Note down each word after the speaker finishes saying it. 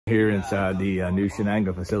Here inside the new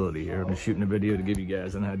Shenango facility here. I'm just shooting a video to give you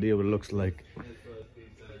guys an idea what it looks like.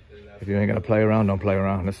 If you ain't gonna play around, don't play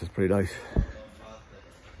around. This is pretty nice.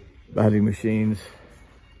 Batting machines.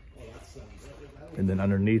 And then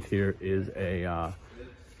underneath here is a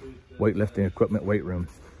weightlifting equipment weight room.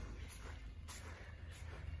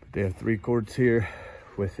 They have 3 courts here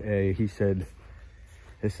with a, he said,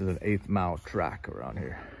 this is an 8th mile track around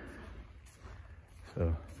here.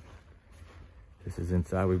 So this is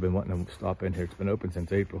inside. We've been wanting to stop in here. It's been open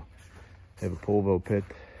since April. They have a pole vault pit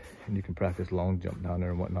and you can practice long jump down there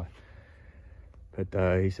and whatnot.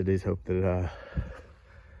 But he said he's hoped that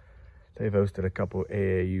they've hosted a couple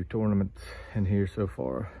AAU tournaments in here so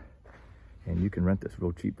far. And you can rent this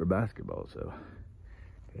real cheap for basketball. So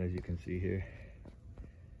but as you can see here,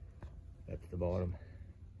 that's the bottom.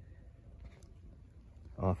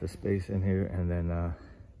 Office space in here and then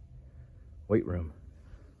weight room.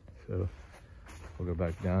 So we'll go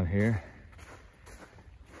back down here.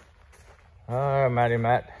 All right,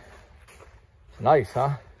 Matt. It's nice,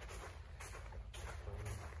 huh?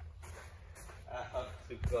 I have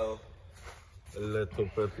to go a little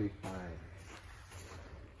bit behind.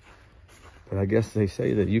 But I guess they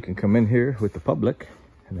say that you can come in here with the public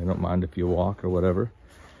and they don't mind if you walk or whatever.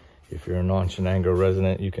 If you're a non-Shenango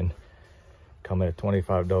resident, you can come in at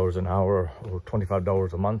 $25 an hour or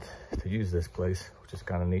 $25 a month to use this place, which is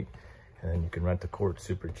kind of neat. And then you can rent the court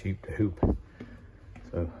super cheap to hoop.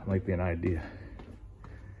 So it might be an idea.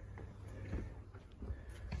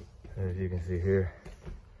 As you can see here,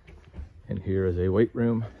 and here is a weight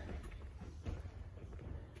room.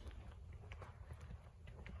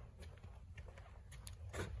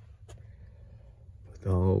 With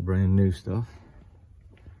all brand new stuff.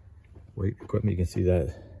 Weight equipment, you can see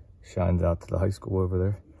that shines out to the high school over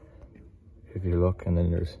there. If you look, and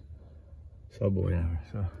then there's Subway now.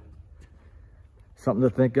 So something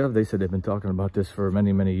to think of. They said they've been talking about this for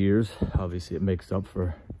many, many years. Obviously it makes up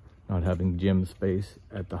for not having gym space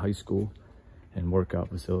at the high school and workout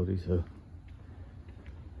facilities. So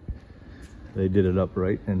they did it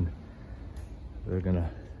upright and they're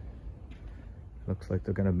gonna, looks like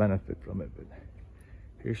they're gonna benefit from it. But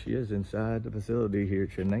here she is inside the facility here at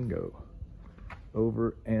Shenango.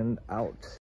 Over and out.